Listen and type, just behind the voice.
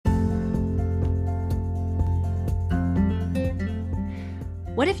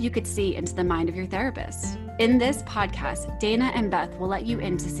What if you could see into the mind of your therapist? In this podcast, Dana and Beth will let you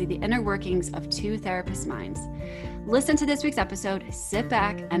in to see the inner workings of two therapists' minds. Listen to this week's episode, sit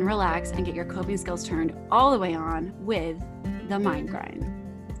back and relax, and get your coping skills turned all the way on with the Mind Grind.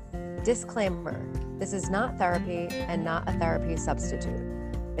 Disclaimer, this is not therapy and not a therapy substitute.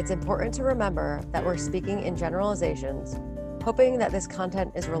 It's important to remember that we're speaking in generalizations, hoping that this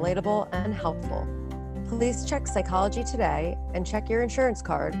content is relatable and helpful. Please check Psychology Today and check your insurance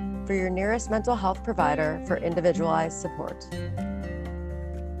card for your nearest mental health provider for individualized support.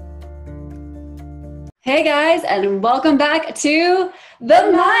 Hey guys, and welcome back to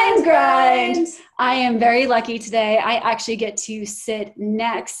the Mind Grind. I am very lucky today. I actually get to sit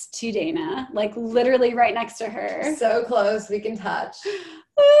next to Dana, like literally right next to her. So close, we can touch.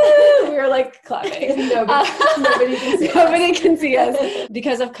 We were like clapping. Nobody can see us. Nobody can see us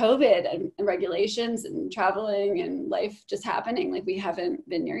because of COVID and regulations and traveling and life just happening. Like we haven't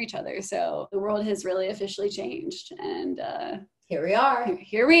been near each other. So the world has really officially changed. And Here we are.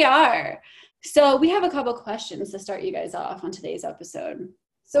 Here we are. So we have a couple questions to start you guys off on today's episode.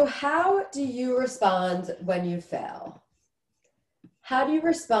 So how do you respond when you fail? How do you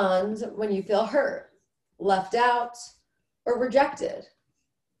respond when you feel hurt, left out, or rejected?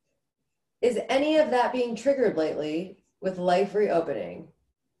 Is any of that being triggered lately with life reopening?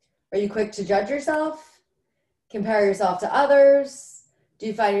 Are you quick to judge yourself? Compare yourself to others? Do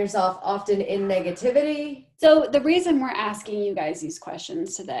you find yourself often in negativity? So the reason we're asking you guys these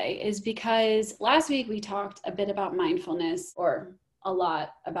questions today is because last week we talked a bit about mindfulness, or a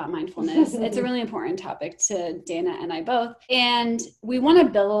lot about mindfulness. It's a really important topic to Dana and I both. And we want to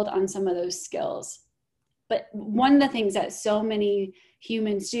build on some of those skills. But one of the things that so many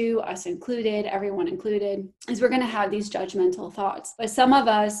humans do, us included, everyone included, is we're going to have these judgmental thoughts. But some of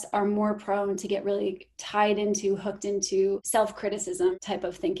us are more prone to get really hooked into self-criticism type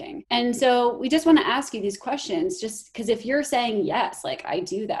of thinking. And so we just want to ask you these questions, just because if you're saying, yes, like I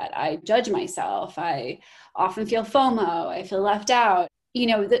do that, I judge myself, I often feel FOMO, I feel left out.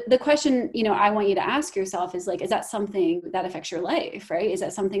 The question, I want you to ask yourself is like, is that something that affects your life, right? Is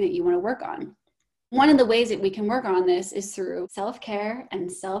that something that you want to work on? One of the ways that we can work on this is through self-care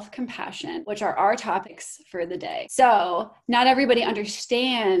and self-compassion, which are our topics for the day. So not everybody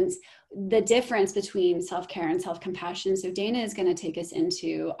understands the difference between self-care and self-compassion. So Dana is going to take us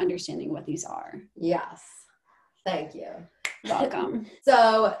into understanding what these are. Yes. Thank you. Welcome.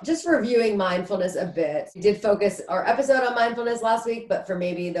 So just reviewing mindfulness a bit. We did focus our episode on mindfulness last week, but for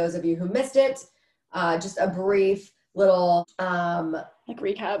maybe those of you who missed it, just a brief little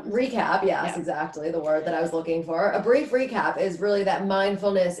recap. Yes, yeah. Exactly the word that I was looking for. A brief recap is really that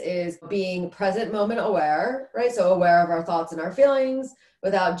mindfulness is being present moment aware, right? So aware of our thoughts and our feelings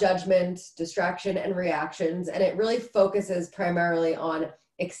without judgment, distraction, and reactions. And it really focuses primarily on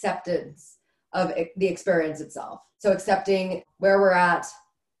acceptance of the experience itself. So accepting where we're at,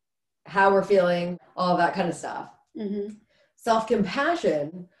 how we're feeling, all that kind of stuff. Mm-hmm.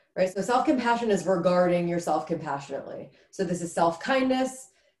 Self-compassion, right? So self-compassion is regarding yourself compassionately. So this is self-kindness,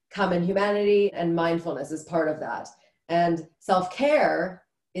 common humanity, and mindfulness is part of that. And self-care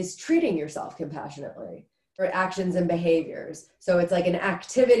is treating yourself compassionately for actions and behaviors. So it's like an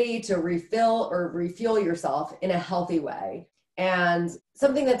activity to refill or refuel yourself in a healthy way. And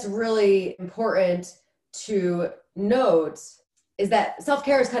something that's really important to note is that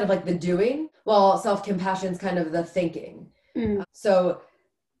self-care is kind of like the doing, while self-compassion is kind of the thinking. So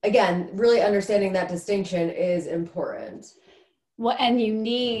again, really understanding that distinction is important. Well, and you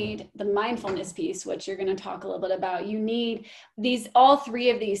need the mindfulness piece, which you're going to talk a little bit about. You need all three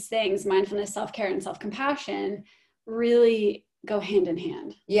of these things, mindfulness, self-care, and self-compassion, really go hand in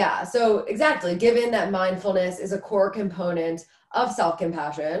hand. Yeah, so exactly. Given that mindfulness is a core component of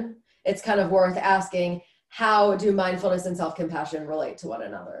self-compassion, it's kind of worth asking, how do mindfulness and self-compassion relate to one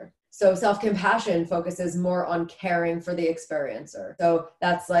another? So self-compassion focuses more on caring for the experiencer. So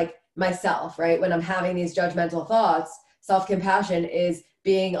that's like myself, right? When I'm having these judgmental thoughts, self-compassion is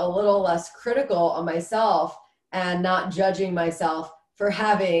being a little less critical on myself and not judging myself for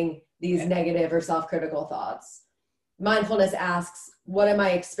having these negative or self-critical thoughts. Mindfulness asks, what am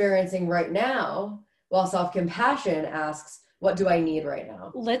I experiencing right now? While self-compassion asks, what do I need right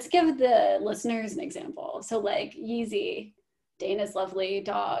now? Let's give the listeners an example. So like Yeezy, Dana's lovely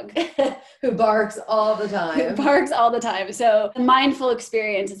dog. Who barks all the time. So the mindful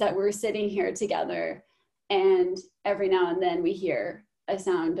experience is that we're sitting here together and every now and then we hear a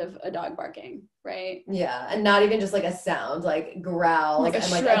sound of a dog barking, right? Yeah, and not even just like a sound, like growls like a and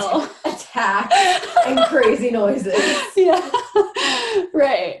shrill. like attacks and crazy noises. Yeah,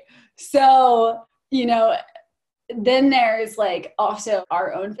 right. So, then there's like also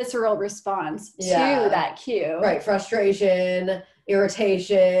our own visceral response to that cue. Right. Frustration,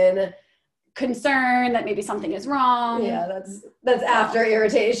 irritation, concern that maybe something is wrong. Yeah, that's after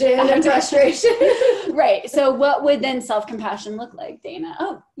irritation and frustration. Right. So what would then self-compassion look like, Dana?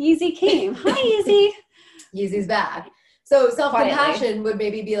 Oh, Yeezy came. Hi, Yeezy. Yeezy's back. So self-compassion would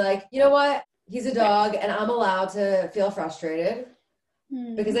maybe be like, you know what? He's a dog and I'm allowed to feel frustrated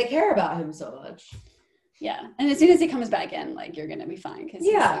because I care about him so much. Yeah. And as soon as he comes back in, like, you're going to be fine because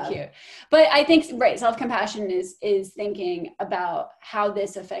he's so cute. But I think, right, self-compassion is thinking about how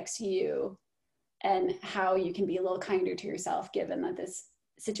this affects you and how you can be a little kinder to yourself given that this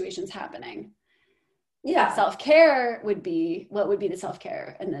situation's happening. Yeah. Self-care would be, what would be the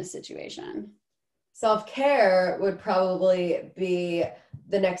self-care in this situation? Self-care would probably be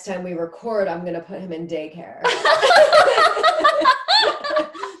the next time we record, I'm going to put him in daycare.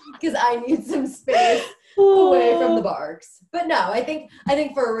 Because I need some space away from the barks. But no, I think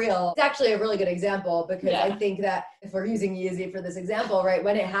for real, it's actually a really good example because I think that if we're using Yeezy for this example, right,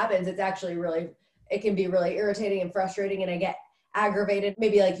 when it happens, it's actually really, it can be really irritating and frustrating, and I get aggravated,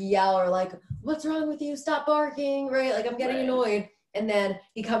 maybe like yell or like, what's wrong with you? Stop barking, right? Like I'm getting annoyed. And then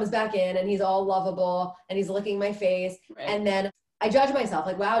he comes back in and he's all lovable and he's licking my face. And then I judge myself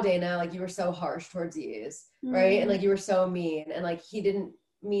like, wow, Dana, like you were so harsh towards Yeez, right? And like you were so mean and like he didn't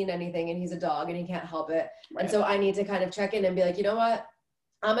mean anything and he's a dog and he can't help it. And so I need to kind of check in and be like, you know what?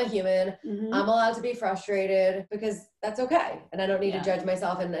 I'm a human. I'm allowed to be frustrated because that's okay. And I don't need to judge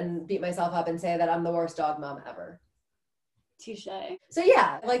myself and beat myself up and say that I'm the worst dog mom ever. Touche. So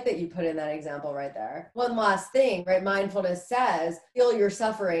yeah, I like that you put in that example right there. One last thing, right? Mindfulness says, feel your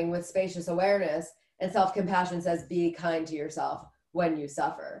suffering with spacious awareness, and self-compassion says, be kind to yourself when you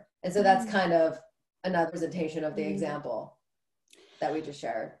suffer. And so that's kind of another presentation of the example that we just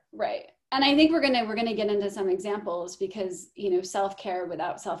shared. Right. And I think we're gonna get into some examples because, you know, self-care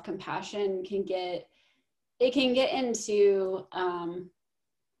without self-compassion can get into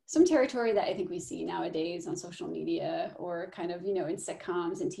some territory that I think we see nowadays on social media or kind of, you know, in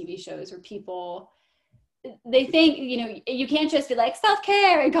sitcoms and TV shows where people, they think, you know, you can't just be like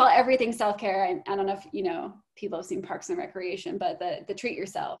self-care and call everything self-care. I don't know if, you know, people have seen Parks and Recreation, but the treat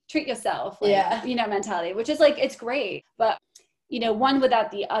yourself, like, you know, mentality, which is like, it's great, but you know, one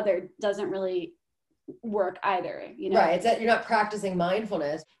without the other doesn't really work either, you know? Right. It's that you're not practicing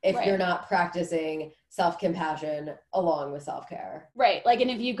mindfulness if you're not practicing self-compassion along with self-care. Right. Like,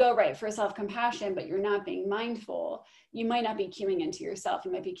 and if you go right for self-compassion, but you're not being mindful, you might not be cueing into yourself.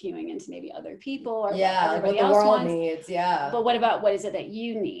 You might be cueing into maybe other people or like what the world needs. Yeah. But what is it that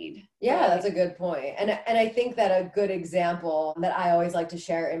you need? Yeah, that's a good point. And I think that a good example that I always like to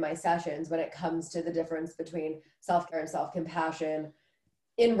share in my sessions when it comes to the difference between self-care and self-compassion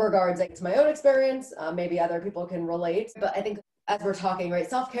in regards like to my own experience, maybe other people can relate. But I think as we're talking, right,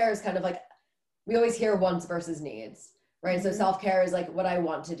 self-care is kind of like, we always hear wants versus needs, right? So self-care is like what I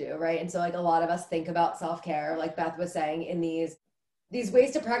want to do, right? And so like a lot of us think about self-care, like Beth was saying, in these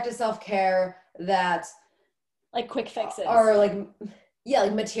ways to practice self-care that like quick fixes are like,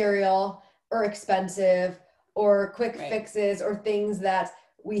 like material or expensive or quick fixes or things that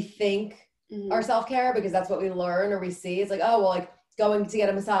we think are self-care because that's what we learn or we see. It's like, oh, well, like going to get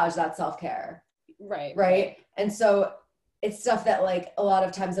a massage, that's self-care. Right. And so it's stuff that like a lot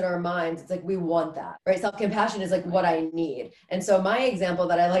of times in our minds, it's like, we want that, right? Self-compassion is like what I need. And so my example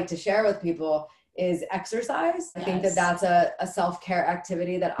that I like to share with people is exercise. I think that that's a self-care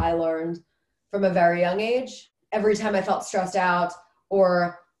activity that I learned from a very young age. Every time I felt stressed out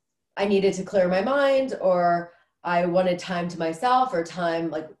or I needed to clear my mind or I wanted time to myself or time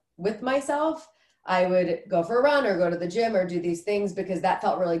like with myself, I would go for a run or go to the gym or do these things because that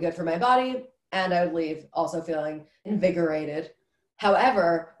felt really good for my body. And I would leave also feeling invigorated.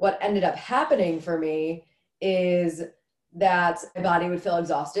 However, what ended up happening for me is that my body would feel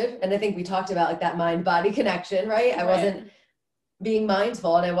exhausted. And I think we talked about like that mind-body connection, right? I wasn't being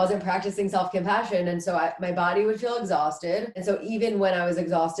mindful and I wasn't practicing self-compassion. And so my body would feel exhausted. And so even when I was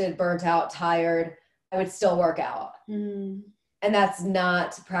exhausted, burnt out, tired, I would still work out. And that's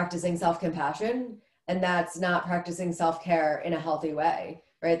not practicing self-compassion. And that's not practicing self-care in a healthy way,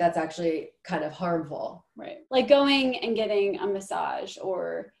 right? That's actually kind of harmful. Right. Like going and getting a massage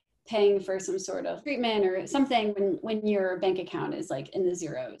or paying for some sort of treatment or something when your bank account is like in the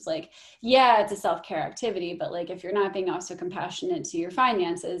zeros, like, yeah, it's a self-care activity, but like, if you're not being also compassionate to your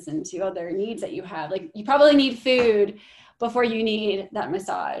finances and to other needs that you have, like you probably need food before you need that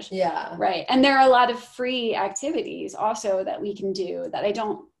massage. Yeah. Right. And there are a lot of free activities also that we can do that I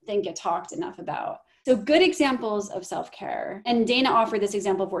don't think get talked enough about. So good examples of self-care. And Dana offered this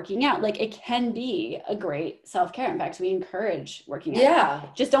example of working out. Like it can be a great self-care. In fact, we encourage working out. Yeah.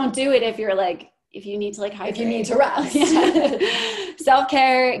 Just don't do it if you're like, if you need to like hydrate. If you need to rest.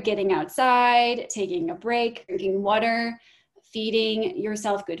 Self-care, getting outside, taking a break, drinking water, feeding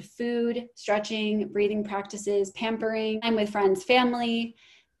yourself good food, stretching, breathing practices, pampering, time with friends, family,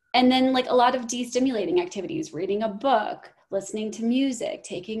 and then like a lot of de-stimulating activities, reading a book, listening to music,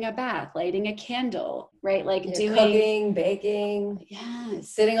 taking a bath, lighting a candle, right? Like doing cooking, baking,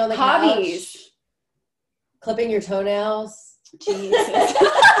 sitting on the hobbies, couch, clipping your toenails. Jesus.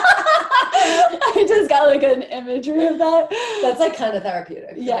 I just got like an imagery of that. That's like kind of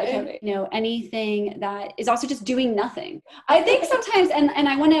therapeutic. Yeah, right? kind of. You know, anything that is also just doing nothing. I think sometimes, and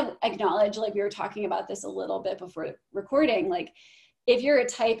I want to acknowledge, like we were talking about this a little bit before recording, like if you're a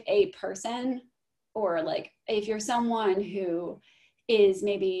type A person, or like if you're someone who is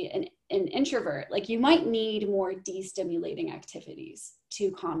maybe an introvert, like you might need more de-stimulating activities to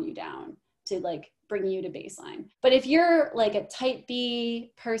calm you down, to like bring you to baseline. But if you're like a type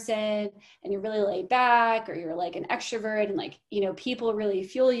B person and you're really laid back, or you're like an extrovert and like, you know, people really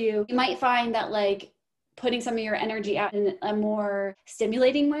fuel you, you might find that like putting some of your energy out in a more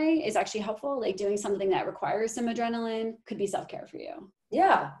stimulating way is actually helpful. Like doing something that requires some adrenaline could be self-care for you.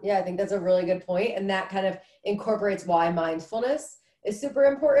 Yeah, I think that's a really good point. And that kind of incorporates why mindfulness is super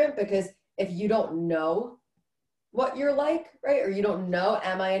important, because if you don't know what you're like, right? Or you don't know,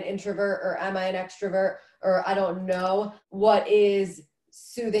 am I an introvert or am I an extrovert? Or I don't know what is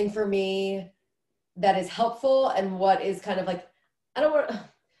soothing for me that is helpful and what is kind of like, I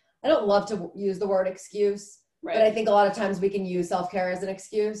don't love to use the word excuse, right? But I think a lot of times we can use self-care as an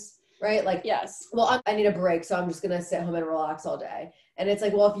excuse, right? Like, yes, well, I need a break, so I'm just going to sit home and relax all day. And it's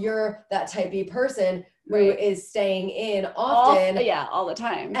like, well, if you're that type B person who is staying in often, all the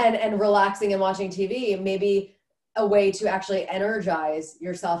time, and relaxing and watching TV, maybe a way to actually energize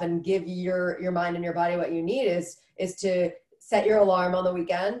yourself and give your mind and your body what you need is to set your alarm on the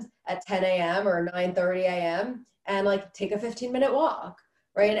weekend at 10 a.m. or 9:30 a.m. and like take a 15-minute walk,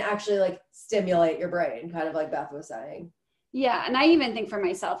 right? And actually like stimulate your brain, kind of like Beth was saying. Yeah. And I even think for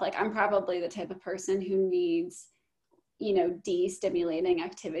myself, like I'm probably the type of person who needs, you know, de-stimulating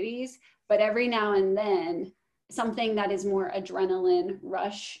activities, but every now and then something that is more adrenaline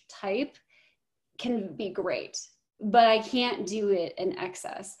rush type can be great, but I can't do it in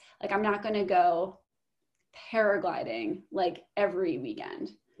excess. Like I'm not going to go paragliding like every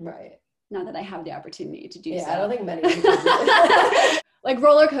weekend. Right. Not that I have the opportunity to do so. Yeah, I don't think many people do. Like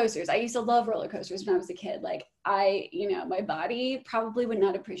roller coasters. I used to love roller coasters when I was a kid. Like my body probably would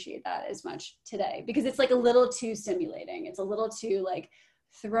not appreciate that as much today, because it's like a little too stimulating. It's a little too like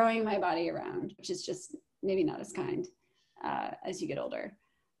throwing my body around, which is just maybe not as kind as you get older,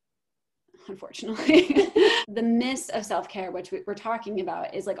 unfortunately. The miss of self-care, which we're talking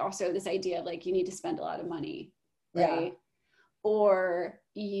about, is like also this idea of like you need to spend a lot of money, right? Yeah. Or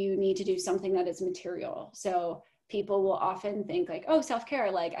you need to do something that is material. So people will often think like, oh,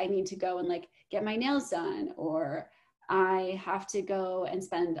 self-care, like I need to go and like get my nails done, or I have to go and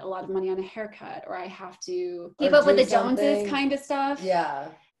spend a lot of money on a haircut, or I have to keep up with the Joneses kind of stuff. Yeah.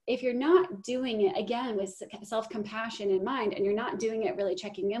 If you're not doing it, again, with self-compassion in mind, and you're not doing it really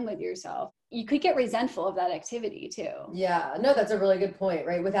checking in with yourself, you could get resentful of that activity too. Yeah, no, that's a really good point,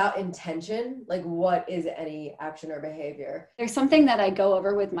 right? Without intention, like what is any action or behavior? There's something that I go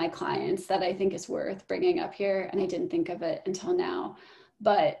over with my clients that I think is worth bringing up here, and I didn't think of it until now.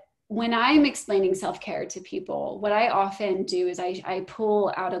 But when I'm explaining self-care to people, what I often do is I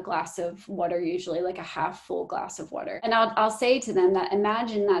pull out a glass of water, usually like a half full glass of water. And I'll say to them that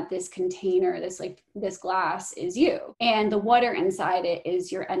imagine that this container, this glass is you, and the water inside it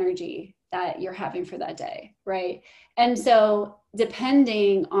is your energy that you're having for that day, right? And so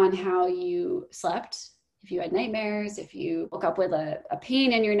depending on how you slept, if you had nightmares, if you woke up with a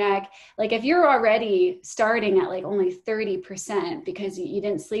pain in your neck, like if you're already starting at like only 30% because you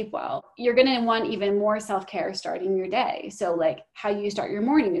didn't sleep well, you're going to want even more self-care starting your day. So like how you start your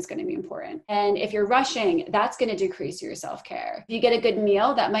morning is going to be important. And if you're rushing, that's going to decrease your self-care. If you get a good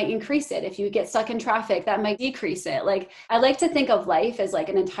meal, that might increase it. If you get stuck in traffic, that might decrease it. Like I like to think of life as like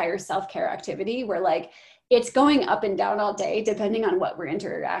an entire self-care activity where like it's going up and down all day depending on what we're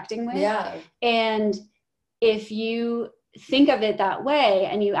interacting with. Yeah. And if you think of it that way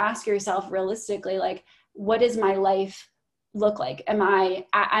and you ask yourself realistically, like, what does my life look like? Am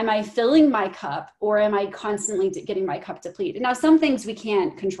I filling my cup, or am I constantly getting my cup depleted? Now, some things we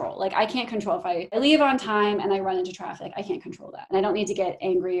can't control. Like I can't control if I leave on time and I run into traffic. I can't control that. And I don't need to get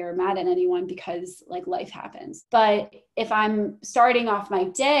angry or mad at anyone because like life happens. But if I'm starting off my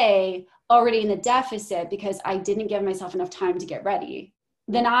day already in the deficit because I didn't give myself enough time to get ready,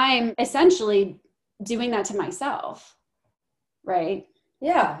 then I'm essentially doing that to myself, right?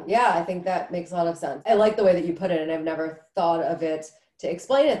 Yeah, I think that makes a lot of sense. I like the way that you put it, and I've never thought of it to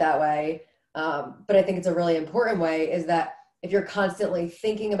explain it that way. But I think it's a really important way, is that if you're constantly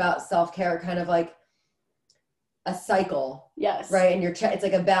thinking about self-care, kind of like a cycle, yes, right? And it's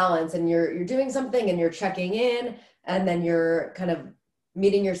like a balance, and you're doing something and you're checking in, and then you're kind of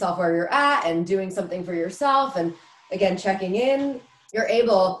meeting yourself where you're at and doing something for yourself, and again checking in. You're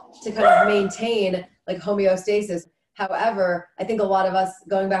able to kind of maintain like homeostasis. However, I think a lot of us,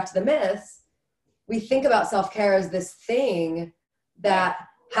 going back to the myths, we think about self-care as this thing that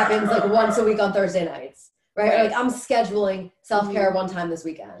happens like once a week on Thursday nights, right? Or like, I'm scheduling self-care one time this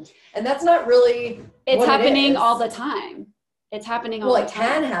weekend. And that's not really it's happening all the time. It's happening all the time. Well, it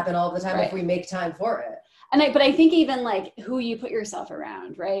can happen all the time if we make time for it. But I think even like who you put yourself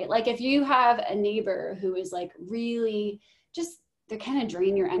around, right? Like if you have a neighbor who is like really just, they kind of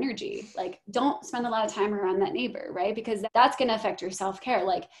drain your energy. Like don't spend a lot of time around that neighbor, right? Because that's going to affect your self-care.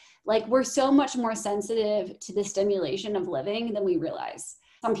 Like we're so much more sensitive to the stimulation of living than we realize.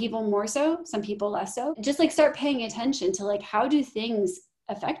 Some people more so, some people less so. Just like start paying attention to like, how do things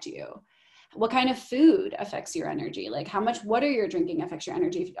affect you? What kind of food affects your energy? Like how much water you're drinking affects your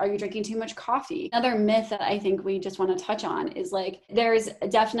energy. Are you drinking too much coffee? Another myth that I think we just want to touch on is like, there's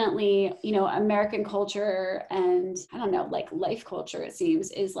definitely, you know, American culture and I don't know, like life culture, it seems,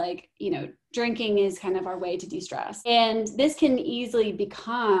 is like, you know, drinking is kind of our way to de-stress. And this can easily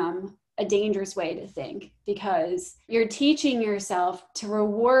become a dangerous way to think because you're teaching yourself to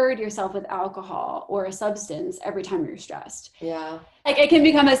reward yourself with alcohol or a substance every time you're stressed. Yeah. Like it can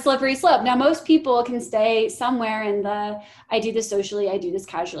become a slippery slope. Now, most people can stay somewhere in the, I do this socially, I do this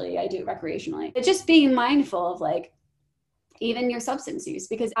casually, I do it recreationally. But just being mindful of like, even your substance use,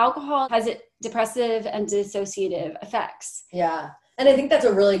 because alcohol has depressive and dissociative effects. Yeah. And I think that's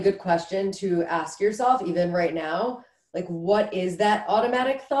a really good question to ask yourself, even right now. Like, what is that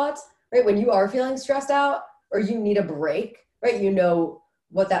automatic thought, right? When you are feeling stressed out or you need a break, right? You know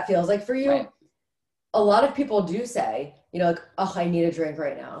what that feels like for you. Right. A lot of people do say, you know, like, oh, I need a drink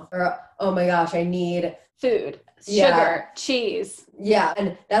right now. Or, oh my gosh, I need food, sugar, cheese. Yeah.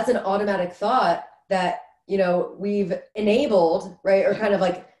 And that's an automatic thought that, you know, we've enabled, right? Or kind of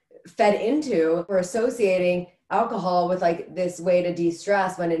like fed into. We're associating alcohol with like this way to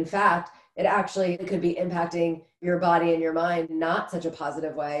de-stress when in fact, it actually could be impacting your body and your mind in not such a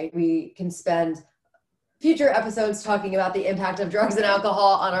positive way. We can spend future episodes talking about the impact of drugs and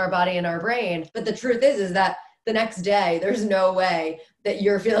alcohol on our body and our brain. But the truth is that the next day, there's no way that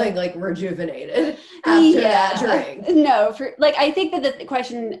you're feeling like rejuvenated after that drink. No, I think that the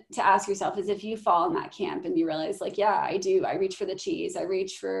question to ask yourself is if you fall in that camp and you realize like, yeah, I do. I reach for the cheese. I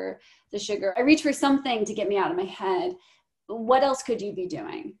reach for the sugar. I reach for something to get me out of my head. What else could you be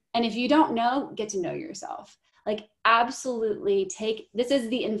doing? And if you don't know, get to know yourself. Like absolutely this is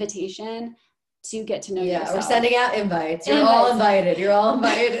the invitation to get to know yourself. Yeah, we're sending out invites. You're all invited. You're all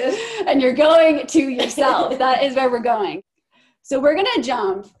invited. And you're going to yourself. That is where we're going. So we're going to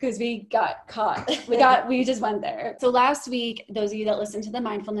jump because we got caught. We just went there. So last week, those of you that listened to the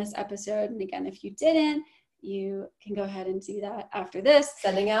mindfulness episode, and again, if you didn't, you can go ahead and do that after this.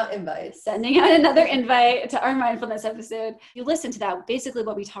 Sending out invites. Sending out another invite to our mindfulness episode. You listen to that. Basically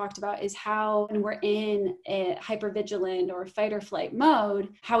what we talked about is how when we're in a hypervigilant or fight or flight mode,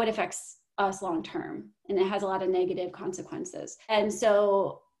 how it affects us long term, and it has a lot of negative consequences. And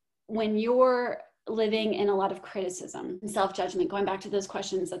so when you're living in a lot of criticism and self-judgment, going back to those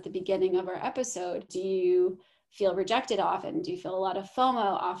questions at the beginning of our episode, do you feel rejected often? Do you feel a lot of FOMO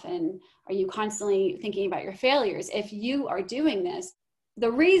often? Are you constantly thinking about your failures? If you are doing this,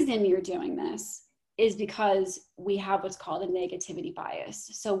 the reason you're doing this is because we have what's called a negativity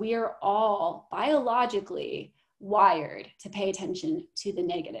bias. So we are all biologically wired to pay attention to the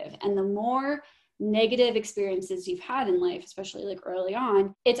negative. And the more negative experiences you've had in life, especially like early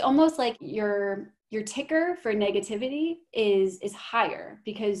on, it's almost like your ticker for negativity is higher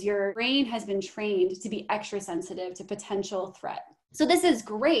because your brain has been trained to be extra sensitive to potential threat. So this is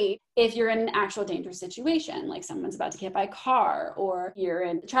great if you're in an actual dangerous situation, like someone's about to get hit by a car, or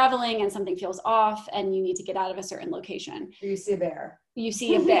you're traveling and something feels off and you need to get out of a certain location. You see a bear. You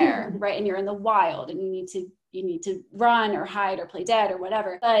see a bear, right? And you're in the wild and you need to run or hide or play dead or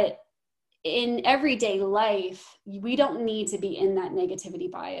whatever. But in everyday life, we don't need to be in that negativity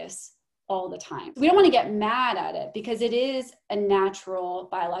bias all the time. We don't want to get mad at it because it is a natural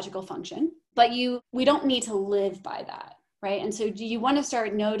biological function, but we don't need to live by that. right? And so do you want to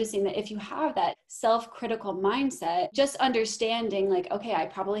start noticing that if you have that self-critical mindset, just understanding like, okay, I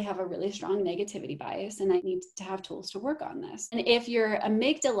probably have a really strong negativity bias and I need to have tools to work on this. And if your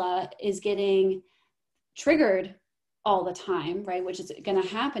amygdala is getting triggered all the time, right, which is going to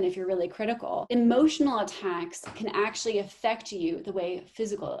happen if you're really critical, emotional attacks can actually affect you the way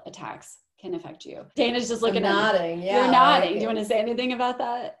physical attacks can affect you. Dana's just looking at nodding. me. Yeah, You're nodding. Do you want to say anything about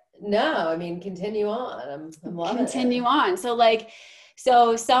that? No, I mean, continue on. I'm loving Continue it. on.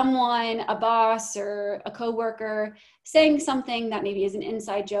 So someone, a boss or a coworker saying something that maybe is an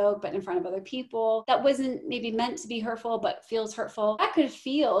inside joke, but in front of other people that wasn't maybe meant to be hurtful, but feels hurtful, that could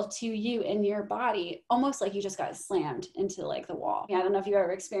feel to you in your body almost like you just got slammed into like the wall. I don't know if you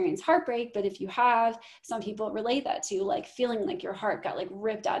ever experienced heartbreak, but if you have, some people relate that to like feeling like your heart got like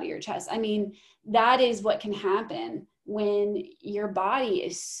ripped out of your chest. I mean, that is what can happen when your body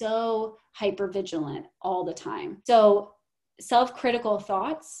is so hypervigilant all the time. So self-critical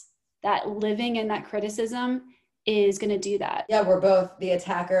thoughts, that living in that criticism is going to do that. Yeah, we're both the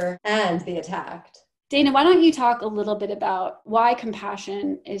attacker and the attacked. Dana, why don't you talk a little bit about why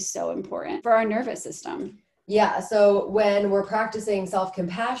compassion is so important for our nervous system? Yeah, so when we're practicing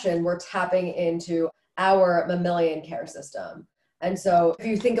self-compassion, we're tapping into our mammalian care system. And so if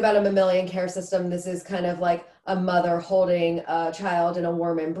you think about a mammalian care system, this is kind of like a mother holding a child in a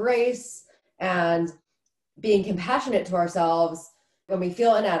warm embrace, and being compassionate to ourselves when we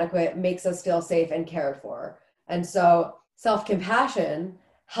feel inadequate makes us feel safe and cared for. And so self-compassion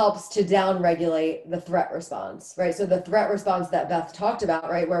helps to down-regulate the threat response, right? So the threat response that Beth talked about,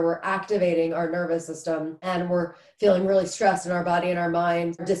 right, where we're activating our nervous system and we're feeling really stressed and our body and our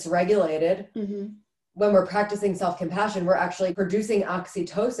mind are dysregulated. Mm-hmm. When we're practicing self-compassion, we're actually producing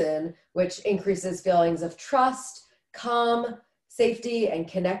oxytocin, which increases feelings of trust, calm, safety, and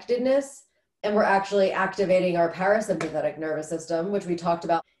connectedness. And we're actually activating our parasympathetic nervous system, which we talked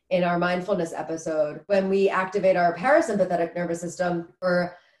about in our mindfulness episode. When we activate our parasympathetic nervous system,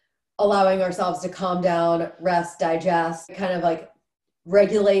 we're allowing ourselves to calm down, rest, digest, kind of like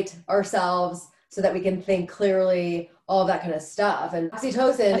regulate ourselves so that we can think clearly, all of that kind of stuff. And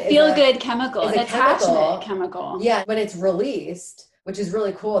oxytocin is a feel-good chemical, an attachment chemical. Yeah, when it's released, which is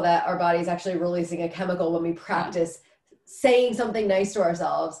really cool that our body's actually releasing a chemical when we practice saying something nice to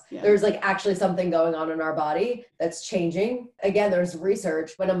ourselves. There's like actually something going on in our body that's changing. Again, there's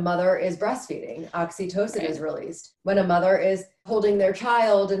research. When a mother is breastfeeding, oxytocin is released. When a mother is holding their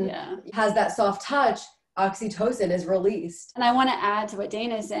child and has that soft touch, oxytocin is released. And I want to add to what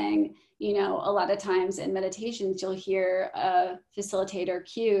Dana is saying. You know, a lot of times in meditations, you'll hear a facilitator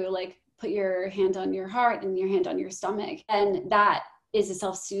cue, like put your hand on your heart and your hand on your stomach. And that is a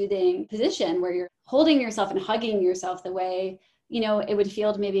self-soothing position where you're holding yourself and hugging yourself the way, you know, it would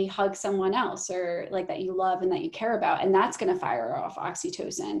feel to maybe hug someone else or like that you love and that you care about. And that's going to fire off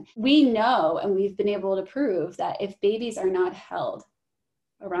oxytocin. We know, and we've been able to prove that if babies are not held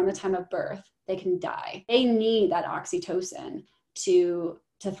around the time of birth, they can die. They need that oxytocin to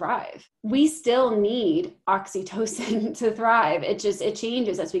thrive. We still need oxytocin to thrive. It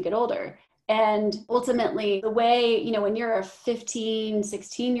changes as we get older. And ultimately, the way, you know, when you're a 15,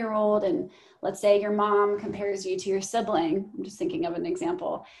 16-year-old and let's say your mom compares you to your sibling, I'm just thinking of an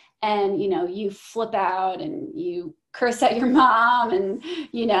example, and, you know, you flip out and you curse at your mom and,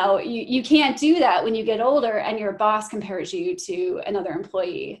 you know, you can't do that when you get older and your boss compares you to another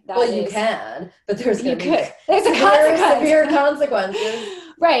employee. You can, but there's severe consequences.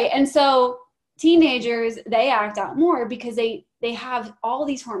 Right. And so teenagers, they act out more because they have all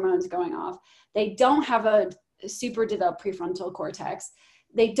these hormones going off. They don't have a super developed prefrontal cortex.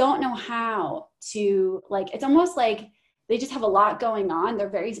 They don't know how to, like, it's almost like they just have a lot going on. They're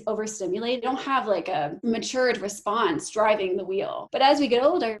very overstimulated. They don't have like a matured response driving the wheel. But as we get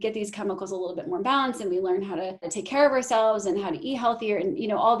older, we get these chemicals a little bit more balanced and we learn how to take care of ourselves and how to eat healthier and, you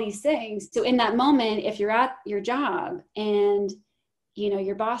know, all these things. So in that moment, if you're at your job and, you know,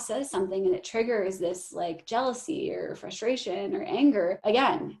 your boss says something and it triggers this like jealousy or frustration or anger,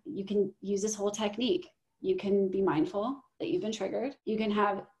 again, you can use this whole technique. You can be mindful that you've been triggered. You can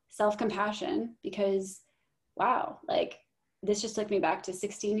have self-compassion because, wow, like this just took me back to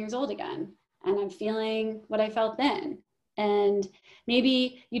 16 years old again. And I'm feeling what I felt then. And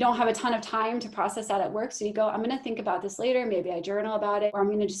maybe you don't have a ton of time to process that at work. So you go, I'm going to think about this later. Maybe I journal about it, or I'm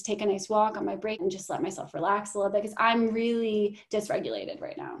going to just take a nice walk on my break and just let myself relax a little bit because I'm really dysregulated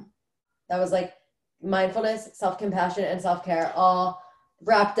right now. That was like mindfulness, self-compassion, and self-care all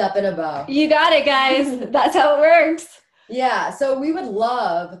wrapped up in a bow. You got it, guys. That's how it works. Yeah. So we would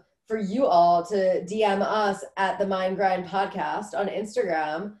love for you all to DM us at the Mind Grind Podcast on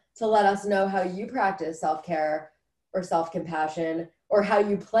Instagram to let us know how you practice self-care or self-compassion, or how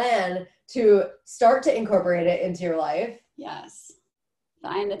you plan to start to incorporate it into your life. Yes.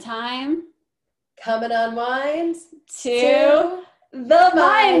 Find the time. Come and unwind To the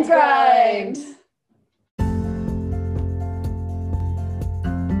Mind Grind.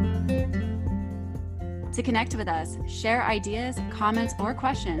 To connect with us, share ideas, comments, or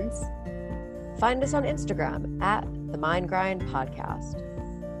questions. Find us on Instagram at The Mind Grind Podcast.